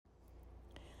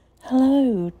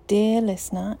Hello, dear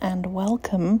listener, and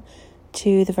welcome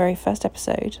to the very first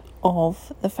episode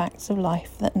of The Facts of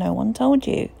Life That No One Told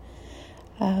You.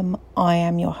 I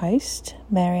am your host,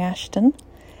 Mary Ashton,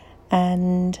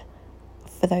 and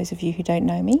for those of you who don't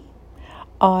know me,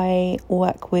 I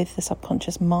work with the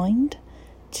subconscious mind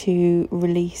to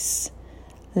release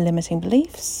limiting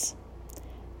beliefs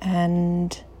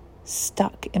and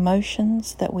stuck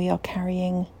emotions that we are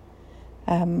carrying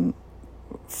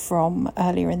from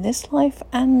earlier in this life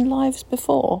and lives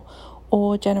before,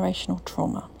 or generational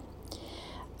trauma.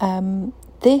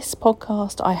 This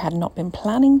podcast, I had not been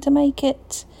planning to make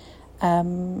it.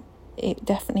 It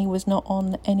definitely was not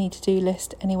on any to-do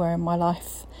list anywhere in my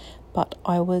life, but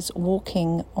I was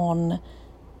walking on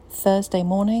Thursday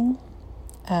morning,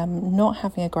 not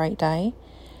having a great day,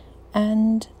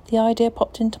 and the idea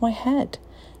popped into my head.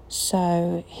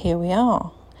 So here we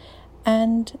are.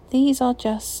 And these are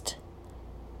just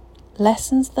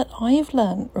lessons that I've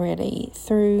learned really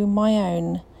through my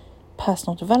own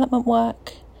personal development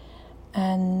work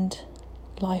and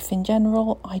life in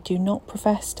general. I do not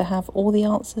profess to have all the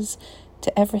answers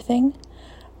to everything.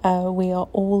 We are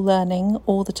all learning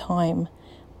all the time,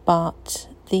 but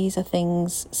these are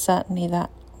things certainly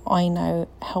that I know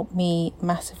help me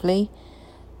massively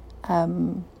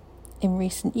in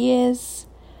recent years,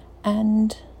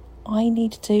 and I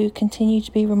need to continue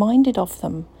to be reminded of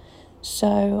them.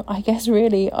 So I guess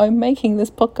really I'm making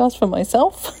this podcast for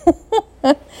myself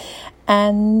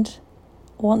and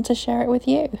want to share it with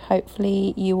you.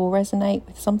 Hopefully you will resonate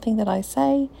with something that I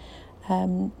say.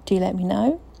 Do let me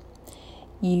know.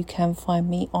 You can find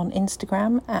me on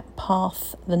Instagram at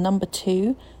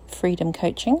path2 freedom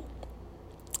coaching,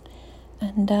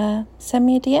 and send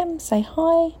me a DM, say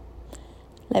hi,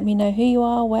 let me know who you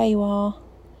are, where you are,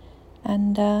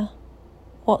 and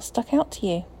what stuck out to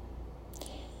you.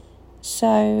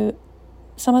 So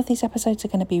some of these episodes are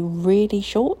going to be really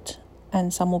short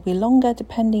and some will be longer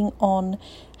depending on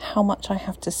how much I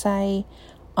have to say.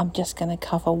 I'm just going to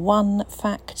cover one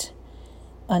fact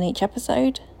on each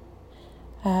episode.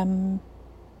 And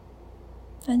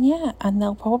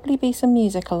there'll probably be some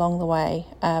music along the way.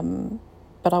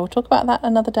 But I will talk about that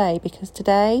another day, because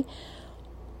today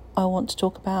I want to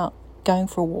talk about going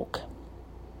for a walk.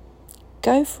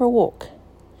 Go for a walk.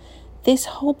 This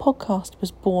whole podcast was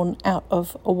born out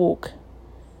of a walk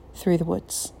through the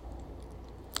woods.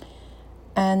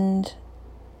 And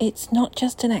it's not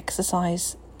just an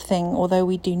exercise thing, although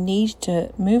we do need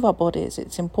to move our bodies,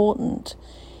 it's important.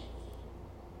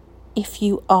 If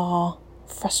you are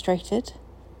frustrated,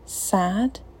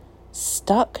 sad,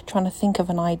 stuck, trying to think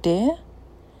of an idea,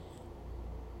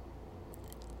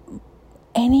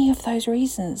 any of those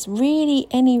reasons, really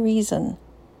any reason,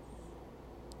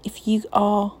 if you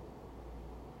are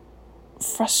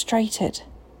frustrated,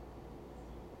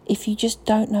 if you just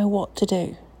don't know what to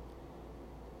do,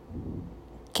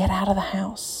 get out of the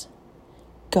house,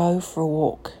 go for a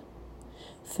walk.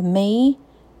 For me,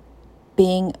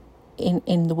 being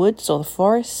in the woods or the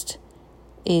forest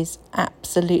is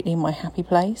absolutely my happy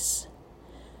place.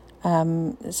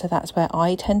 So that's where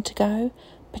I tend to go.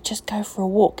 But just go for a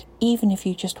walk, even if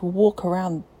you just walk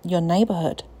around your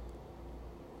neighborhood.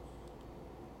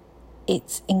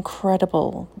 It's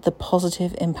incredible the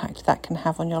positive impact that can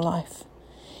have on your life.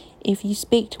 If you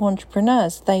speak to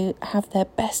entrepreneurs, they have their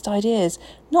best ideas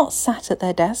not sat at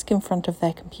their desk in front of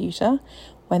their computer,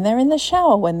 when they're in the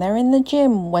shower, when they're in the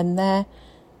gym, when they're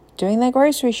doing their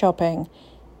grocery shopping.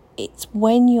 It's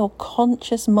when your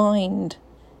conscious mind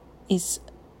is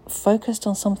focused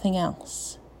on something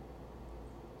else.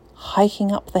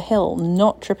 Hiking up the hill,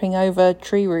 not tripping over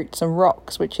tree roots and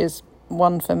rocks, which is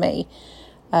one for me.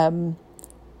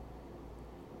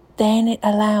 Then it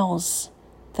allows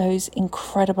those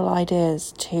incredible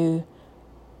ideas to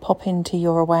pop into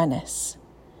your awareness.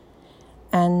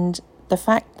 And the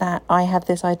fact that I had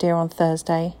this idea on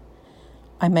Thursday,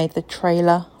 I made the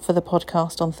trailer for the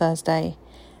podcast on Thursday,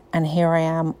 and here I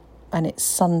am, and it's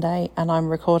Sunday, and I'm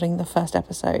recording the first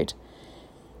episode.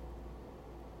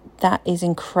 That is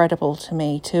incredible to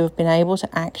me, to have been able to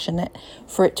action it,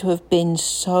 for it to have been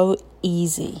so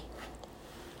easy.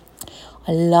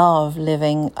 I love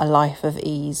living a life of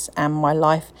ease, and my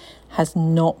life has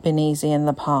not been easy in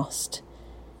the past.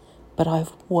 But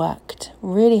I've worked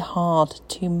really hard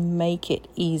to make it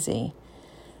easy.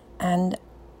 And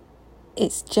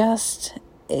it's just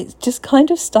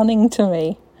kind of stunning to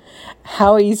me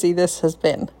how easy this has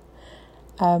been.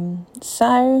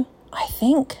 So I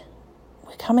think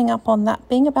we're coming up on that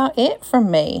being about it from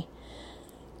me.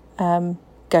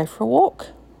 Go for a walk.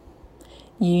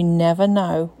 You never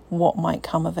know what might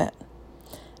come of it.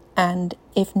 And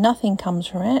if nothing comes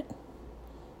from it,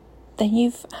 then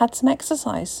you've had some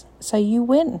exercise. So you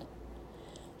win.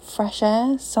 Fresh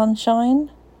air,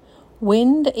 sunshine,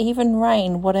 wind, even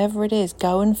rain, whatever it is,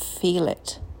 go and feel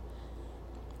it.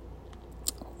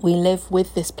 We live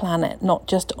with this planet, not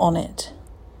just on it.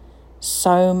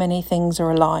 So many things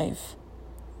are alive.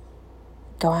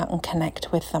 Go out and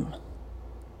connect with them.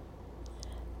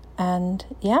 And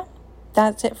yeah,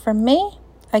 that's it from me.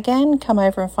 Again, come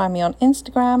over and find me on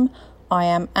Instagram. I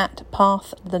am at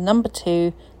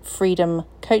path2 freedom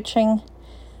coaching,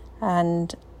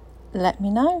 and let me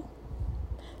know.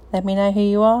 Let me know who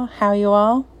you are, how you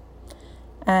are,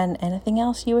 and anything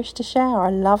else you wish to share. I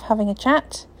love having a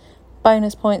chat.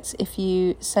 Bonus points if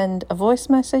you send a voice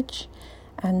message,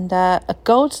 and a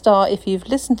gold star if you've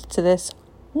listened to this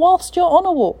whilst you're on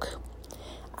a walk.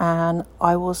 And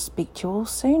I will speak to you all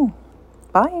soon.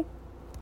 Bye.